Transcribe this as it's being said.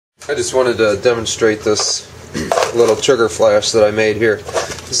I just wanted to demonstrate this little trigger flash that I made here.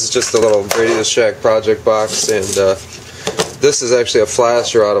 This is just a little Radio Shack project box, and this is actually a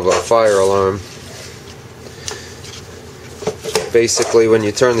flasher out of a fire alarm. Basically, when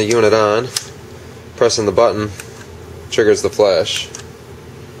you turn the unit on, pressing the button triggers the flash.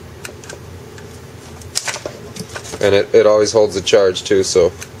 And it always holds the charge too,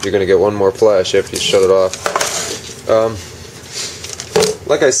 so you're going to get one more flash after you shut it off.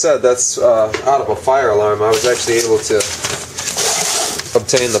 Like I said, that's out of a fire alarm. I was actually able to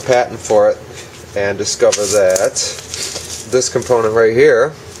obtain the patent for it and discover that this component right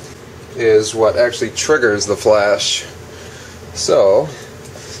here is what actually triggers the flash. So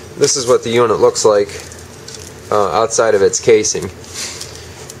this is what the unit looks like outside of its casing.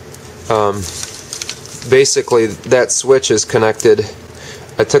 Basically, that switch is connected.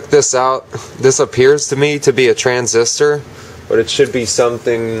 I took this out. This appears to me to be a transistor, but it should be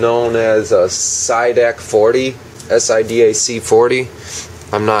something known as a SIDAC 40, SIDAC 40.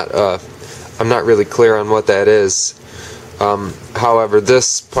 I'm not really clear on what that is. However,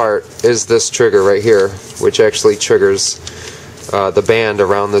 this part is this trigger right here, which actually triggers the band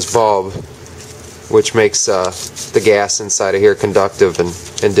around this bulb, which makes the gas inside of here conductive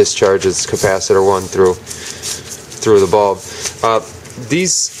and discharges capacitor 1 through the bulb.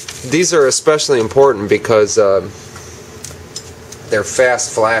 These are especially important because they're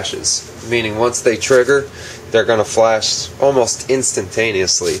fast flashes, meaning once they trigger, they're going to flash almost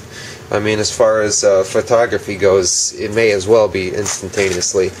instantaneously. I mean, as far as photography goes, it may as well be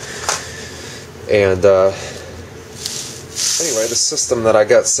instantaneously. And anyway, the system that I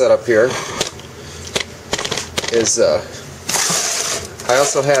got set up here is I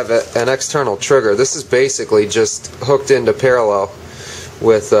also have an external trigger. This is basically just hooked into parallel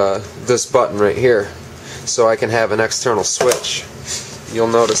with this button right here, so I can have an external switch. You'll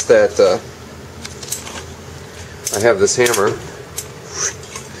notice that I have this hammer,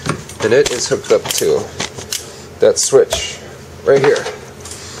 and it is hooked up to that switch right here.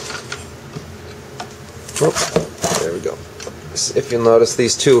 Oh, there we go. If you'll notice,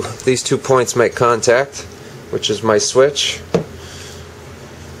 these two points make contact, which is my switch.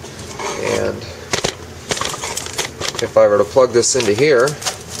 And if I were to plug this into here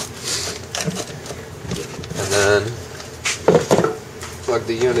and then plug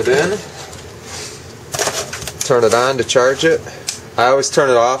the unit in, turn it on to charge it. I always turn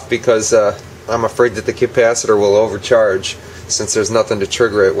it off because I'm afraid that the capacitor will overcharge, since there's nothing to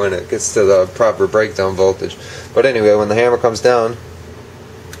trigger it when it gets to the proper breakdown voltage. But anyway, when the hammer comes down,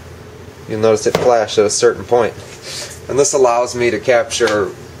 you'll notice it flash at a certain point. And this allows me to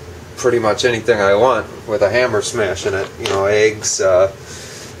capture pretty much anything I want with a hammer smashing it. You know, eggs,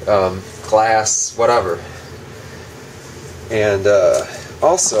 glass, whatever. And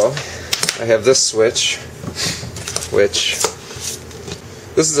also, I have this switch, which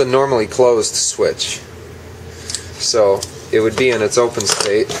this is a normally closed switch, so it would be in its open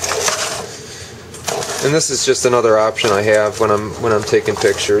state. And this is just another option I have when I'm taking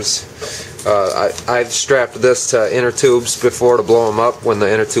pictures. I've strapped this to inner tubes before to blow them up. When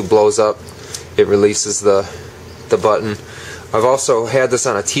the inner tube blows up, it releases the button. I've also had this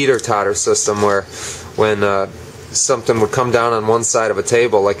on a teeter-totter system, where when something would come down on one side of a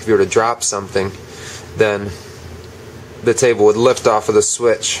table, like if you were to drop something, then the table would lift off of the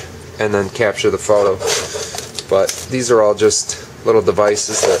switch and then capture the photo. But these are all just little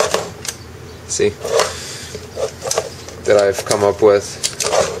devices that I've come up with.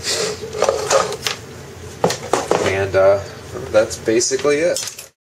 And that's basically it.